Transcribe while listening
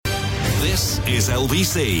This is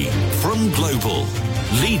LBC from Global,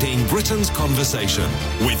 leading Britain's conversation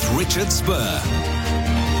with Richard Spurr.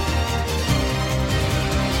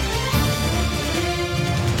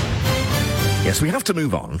 Yes, we have to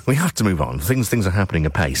move on. We have to move on. Things are happening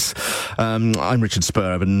apace. I'm Richard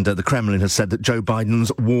Spurr, and the Kremlin has said that Joe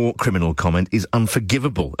Biden's war criminal comment is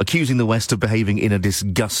unforgivable, accusing the West of behaving in a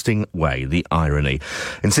disgusting way. The irony.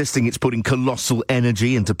 Insisting it's putting colossal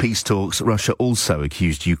energy into peace talks, Russia also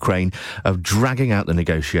accused Ukraine of dragging out the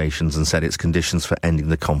negotiations and said its conditions for ending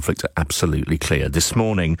the conflict are absolutely clear. This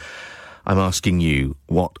morning, I'm asking you,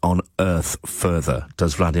 what on earth further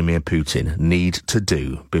does Vladimir Putin need to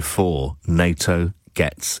do before NATO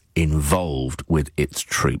gets involved with its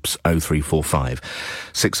troops? 0345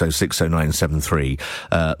 6060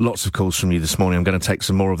 lots of calls from you this morning. I'm going to take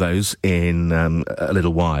some more of those in a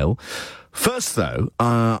little while. First, though,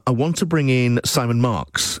 I want to bring in Simon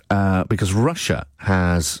Marks, because Russia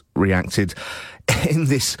has reacted in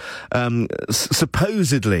this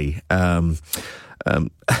supposedly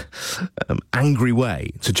angry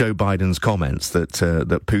way to Joe Biden's comments that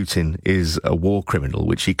Putin is a war criminal,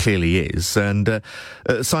 which he clearly is. And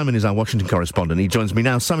Simon is our Washington correspondent. He joins me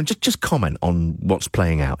now. Simon, just comment on what's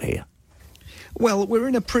playing out here. Well, we're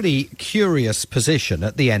in a pretty curious position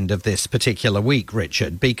at the end of this particular week,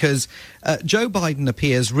 Richard, because Joe Biden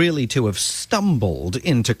appears really to have stumbled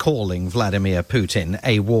into calling Vladimir Putin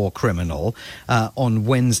a war criminal on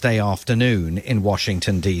Wednesday afternoon in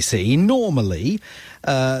Washington, D.C. Normally,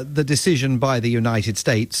 the decision by the United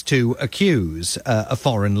States to accuse a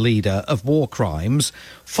foreign leader of war crimes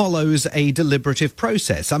follows a deliberative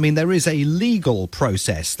process. I mean, there is a legal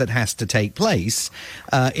process that has to take place,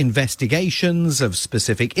 investigations of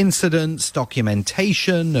specific incidents,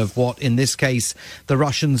 documentation of what, in this case, the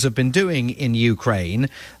Russians have been doing in Ukraine.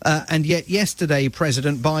 And yet yesterday,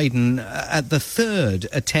 President Biden, at the third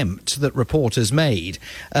attempt that reporters made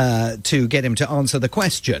to get him to answer the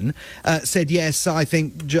question, said, yes, I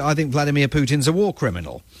think Vladimir Putin's a war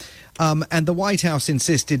criminal. And the White House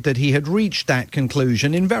insisted that he had reached that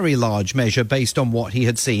conclusion in very large measure based on what he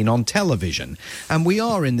had seen on television. And we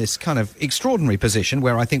are in this kind of extraordinary position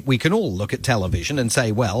where I think we can all look at television and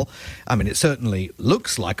say, well, I mean, it certainly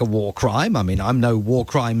looks like a war crime. I mean, I'm no war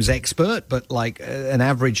crimes expert, but like an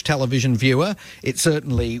average television viewer, it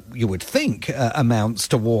certainly, you would think, amounts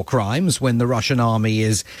to war crimes when the Russian army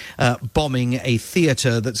is bombing a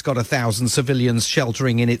theatre that's got 1,000 civilians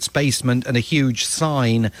sheltering in its basement and a huge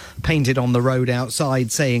sign painted on the road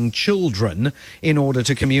outside saying children, in order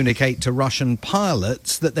to communicate to Russian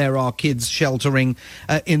pilots that there are kids sheltering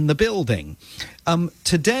in the building.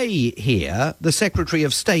 Today here, the Secretary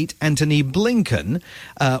of State, Antony Blinken,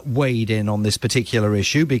 weighed in on this particular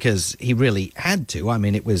issue because he really had to. I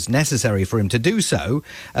mean, it was necessary for him to do so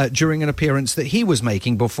during an appearance that he was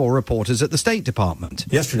making before reporters at the State Department.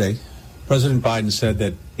 Yesterday, President Biden said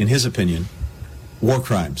that, in his opinion, war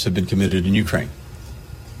crimes have been committed in Ukraine.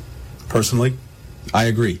 Personally, I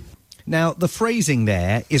agree. Now, the phrasing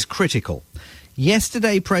there is critical.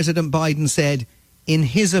 Yesterday, President Biden said, in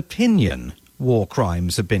his opinion, war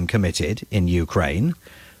crimes have been committed in Ukraine.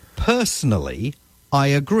 Personally, I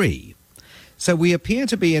agree. So we appear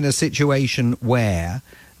to be in a situation where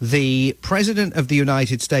the President of the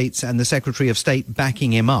United States and the Secretary of State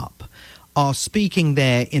backing him up are speaking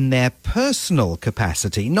there in their personal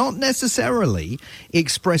capacity, not necessarily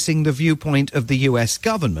expressing the viewpoint of the US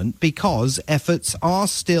government, because efforts are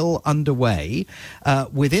still underway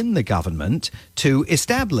within the government to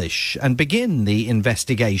establish and begin the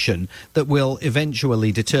investigation that will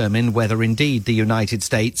eventually determine whether indeed the United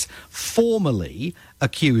States formally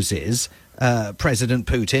accuses President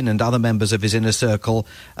Putin and other members of his inner circle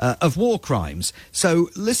of war crimes. So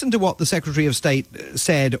listen to what the Secretary of State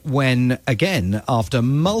said when, again, after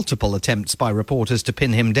multiple attempts by reporters to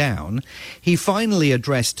pin him down, he finally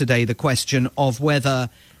addressed today the question of whether,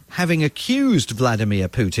 having accused Vladimir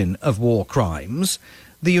Putin of war crimes,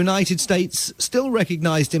 the United States still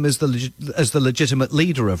recognized him as the legitimate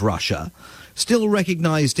leader of Russia, still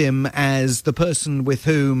recognized him as the person with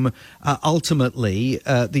whom ultimately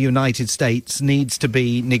the United States needs to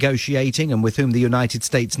be negotiating and with whom the United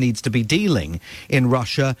States needs to be dealing in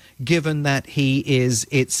Russia, given that he is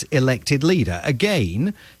its elected leader.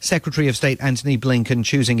 Again, Secretary of State Antony Blinken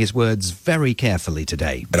choosing his words very carefully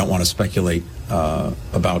today. I don't want to speculate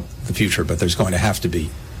about the future, but there's going to have to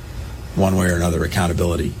be one way or another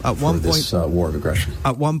accountability for this war of aggression.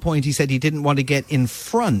 At one point he said he didn't want to get in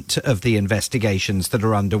front of the investigations that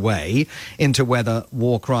are underway into whether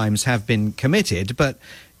war crimes have been committed, but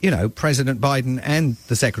President Biden and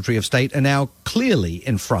the Secretary of State are now clearly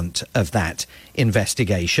in front of that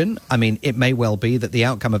investigation. I mean, it may well be that the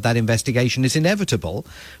outcome of that investigation is inevitable,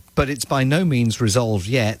 but it's by no means resolved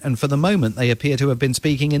yet, and for the moment they appear to have been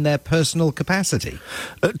speaking in their personal capacity.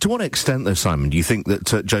 To what extent, though, Simon, do you think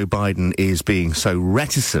that Joe Biden is being so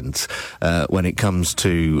reticent when it comes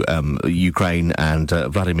to Ukraine and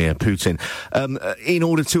Vladimir Putin in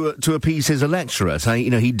order to appease his electorate?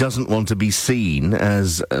 He doesn't want to be seen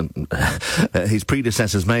as his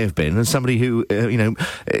predecessors may have been, as somebody who,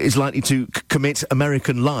 is likely to commit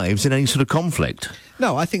American lives in any sort of conflict.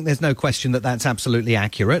 No, I think there's no question that that's absolutely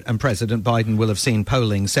accurate, and President Biden will have seen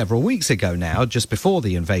polling several weeks ago now, just before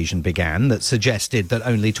the invasion began, that suggested that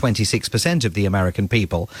only 26% of the American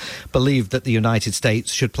people believed that the United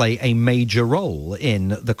States should play a major role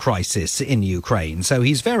in the crisis in Ukraine. So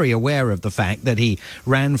he's very aware of the fact that he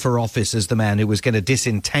ran for office as the man who was going to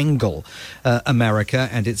disentangle America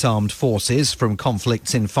and its armed forces from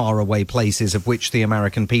conflicts in faraway places of which the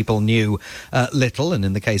American people knew little, and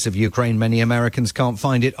in the case of Ukraine, many Americans can't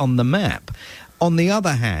find it on the map. On the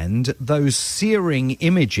other hand, those searing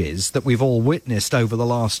images that we've all witnessed over the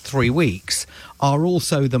last 3 weeks are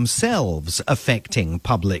also themselves affecting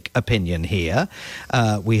public opinion here.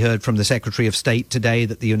 We heard from the Secretary of State today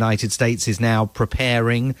that the United States is now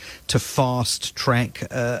preparing to fast-track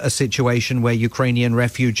a situation where Ukrainian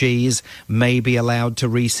refugees may be allowed to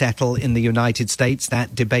resettle in the United States.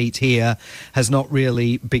 That debate here has not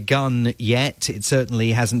really begun yet. It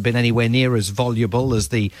certainly hasn't been anywhere near as voluble as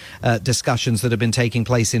the discussions that have been taking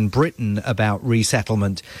place in Britain about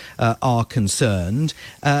resettlement are concerned.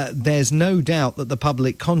 There's no doubt that the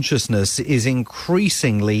public consciousness is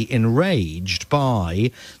increasingly enraged by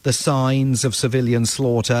the signs of civilian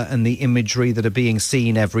slaughter and the imagery that are being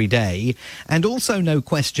seen every day. And also no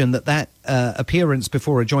question that appearance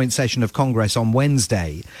before a joint session of Congress on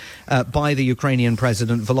Wednesday by the Ukrainian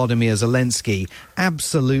President Volodymyr Zelensky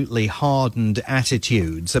absolutely hardened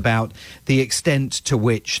attitudes about the extent to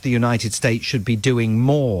which the United States should be doing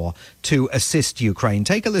more to assist Ukraine.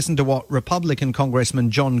 Take a listen to what Republican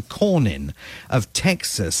Congressman John Cornyn of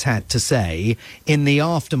Texas had to say in the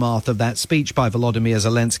aftermath of that speech by Volodymyr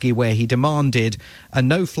Zelensky, where he demanded a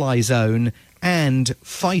no-fly zone and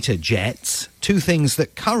fighter jets, two things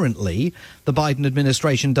that currently the Biden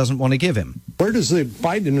administration doesn't want to give him. Where does the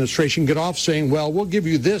Biden administration get off saying, well, we'll give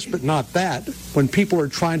you this, but not that, when people are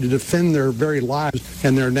trying to defend their very lives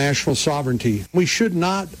and their national sovereignty? We should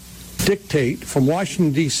not dictate from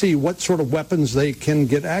Washington, D.C. what sort of weapons they can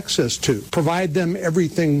get access to. Provide them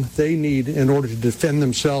everything they need in order to defend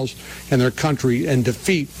themselves and their country and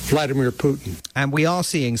defeat Vladimir Putin. And we are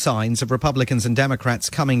seeing signs of Republicans and Democrats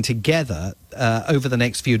coming together over the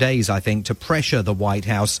next few days, I think, to pressure the White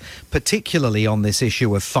House, particularly on this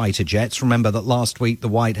issue of fighter jets. Remember that last week the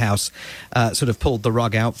White House sort of pulled the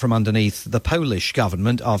rug out from underneath the Polish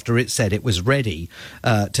government after it said it was ready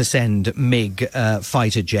to send MiG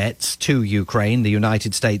fighter jets to Ukraine. The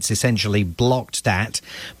United States essentially blocked that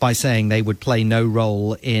by saying they would play no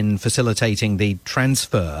role in facilitating the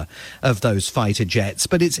transfer of those fighter jets.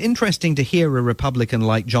 But it's interesting to hear a Republican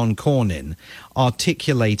like John Cornyn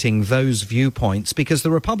articulating those viewpoints, because the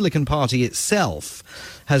Republican Party itself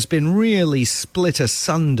has been really split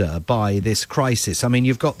asunder by this crisis. I mean,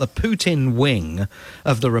 you've got the Putin wing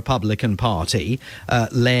of the Republican Party,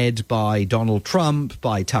 led by Donald Trump,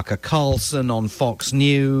 by Tucker Carlson on Fox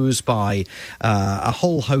News, by a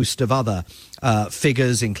whole host of other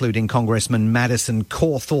figures, including Congressman Madison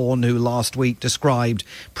Cawthorn, who last week described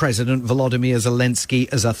President Volodymyr Zelensky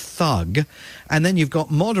as a thug. And then you've got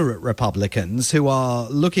moderate Republicans who are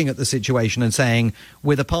looking at the situation and saying,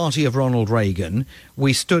 we're the party of Ronald Reagan.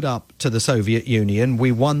 We stood up to the Soviet Union.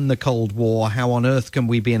 We won the Cold War. How on earth can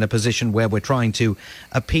we be in a position where we're trying to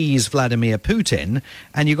appease Vladimir Putin?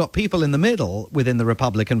 And you've got people in the middle within the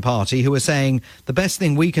Republican Party who are saying the best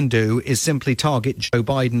thing we can do is simply target Joe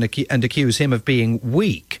Biden and accuse him of being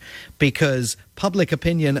weak, because public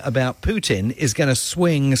opinion about Putin is going to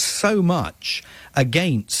swing so much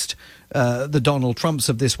against the Donald Trumps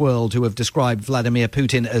of this world, who have described Vladimir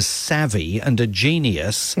Putin as savvy and a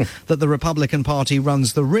genius, that the Republican Party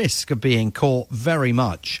runs the risk of being caught very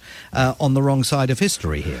much on the wrong side of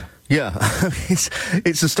history here. Yeah,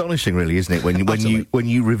 it's astonishing, really, isn't it? When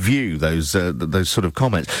you review those sort of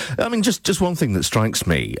comments. I mean, just one thing that strikes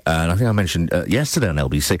me, and I think I mentioned yesterday on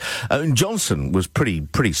LBC. Johnson was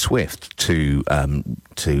pretty swift to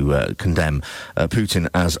condemn Putin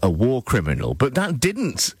as a war criminal, but that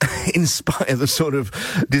didn't inspire the sort of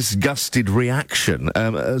disgusted reaction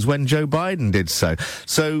as when Joe Biden did so.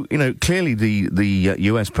 So, clearly the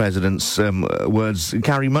US president's words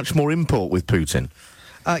carry much more import with Putin.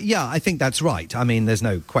 Yeah, I think that's right. I mean, there's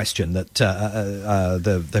no question that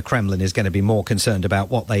the Kremlin is going to be more concerned about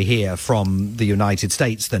what they hear from the United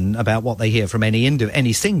States than about what they hear from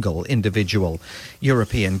any single individual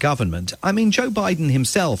European government. I mean, Joe Biden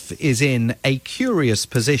himself is in a curious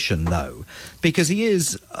position, though, because he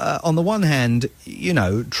is, on the one hand,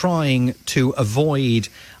 trying to avoid,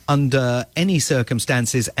 under any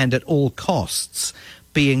circumstances and at all costs,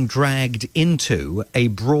 being dragged into a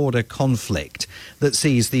broader conflict that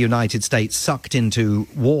sees the United States sucked into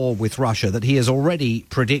war with Russia that he has already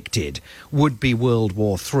predicted would be World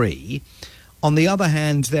War III. On the other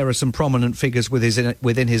hand, there are some prominent figures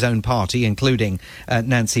within his own party, including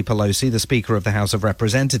Nancy Pelosi, the Speaker of the House of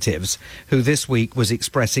Representatives, who this week was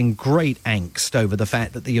expressing great angst over the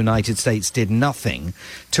fact that the United States did nothing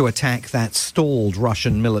to attack that stalled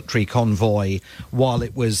Russian military convoy while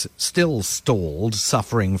it was still stalled,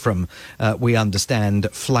 suffering from, we understand,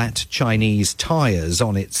 flat Chinese tyres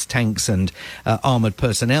on its tanks and armoured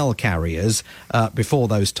personnel carriers before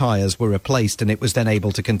those tyres were replaced, and it was then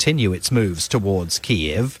able to continue its moves towards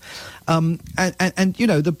Kiev.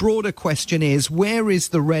 The broader question is, where is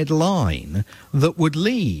the red line that would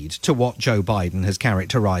lead to what Joe Biden has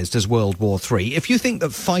characterized as World War III? If you think that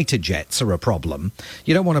fighter jets are a problem,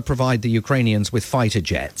 you don't want to provide the Ukrainians with fighter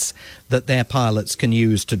jets that their pilots can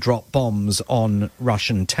use to drop bombs on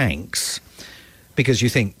Russian tanks, because you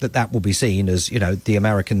think that will be seen as, the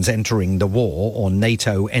Americans entering the war or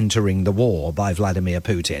NATO entering the war by Vladimir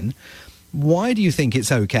Putin. Why do you think it's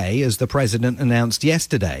okay, as the president announced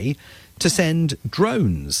yesterday, to send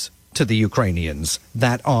drones to the Ukrainians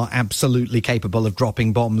that are absolutely capable of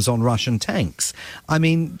dropping bombs on Russian tanks? I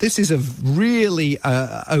mean, this is a really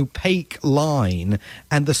opaque line,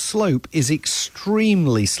 and the slope is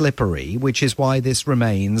extremely slippery, which is why this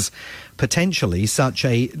remains potentially such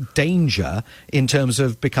a danger in terms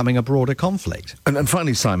of becoming a broader conflict. And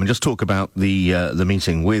finally, Simon, just talk about the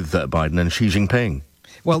meeting with Biden and Xi Jinping.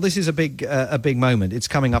 Well, this is a big moment. It's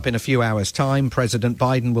coming up in a few hours' time. President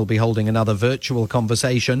Biden will be holding another virtual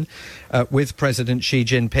conversation with President Xi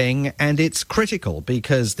Jinping, and it's critical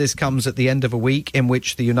because this comes at the end of a week in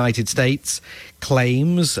which the United States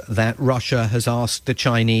claims that Russia has asked the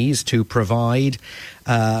Chinese to provide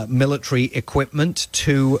military equipment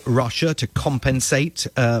to Russia to compensate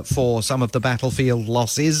for some of the battlefield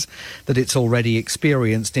losses that it's already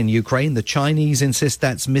experienced in Ukraine. The Chinese insist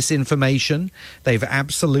that's misinformation. They've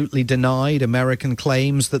absolutely denied American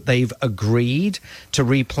claims that they've agreed to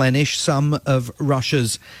replenish some of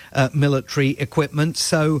Russia's military equipment.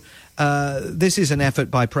 So this is an effort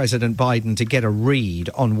by President Biden to get a read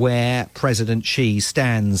on where President Xi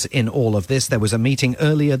stands in all of this. There was a meeting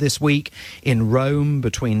earlier this week in Rome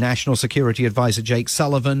between National Security Advisor Jake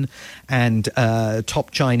Sullivan and top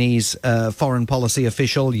Chinese foreign policy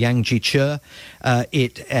official Yang Jiechi.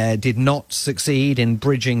 It did not succeed in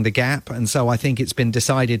bridging the gap, and so I think it's been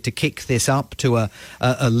decided to kick this up to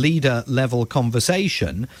a leader-level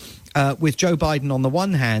conversation. With Joe Biden, on the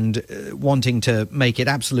one hand, wanting to make it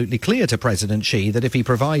absolutely clear to President Xi that if he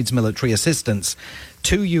provides military assistance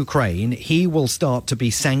to Ukraine, he will start to be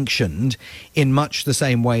sanctioned in much the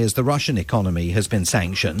same way as the Russian economy has been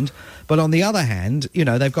sanctioned. But on the other hand,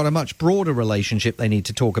 they've got a much broader relationship they need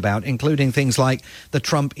to talk about, including things like the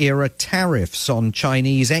Trump-era tariffs on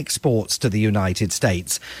Chinese exports to the United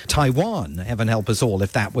States. Taiwan, heaven help us all,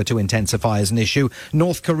 if that were to intensify as an issue.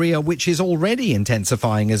 North Korea, which is already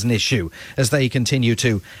intensifying as an issue as they continue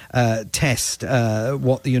to test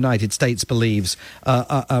what the United States believes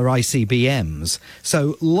are ICBMs.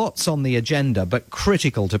 So lots on the agenda, but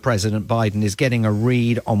critical to President Biden is getting a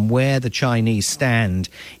read on where the Chinese stand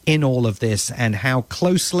in all of this and how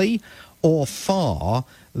closely or far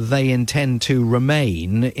they intend to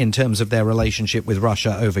remain in terms of their relationship with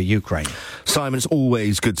Russia over Ukraine. Simon, it's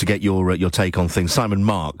always good to get your take on things. Simon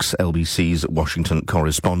Marks, LBC's Washington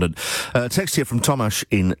correspondent. Text here from Tomasz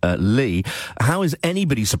in Lee. How is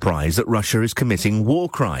anybody surprised that Russia is committing war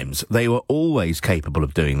crimes? They were always capable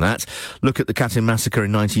of doing that. Look at the Katyn massacre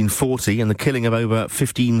in 1940 and the killing of over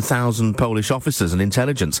 15,000 Polish officers and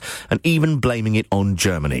intelligence, and even blaming it on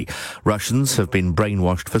Germany. Russians have been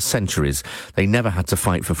brainwashed for centuries. They never had to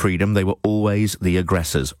fight for freedom. They were always the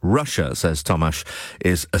aggressors. Russia, says Tomasz,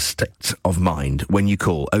 is a state of mind. When you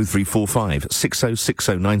call 0345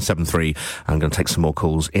 6060 973, I'm going to take some more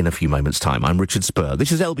calls in a few moments' time. I'm Richard Spurr.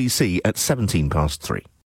 This is LBC at 3.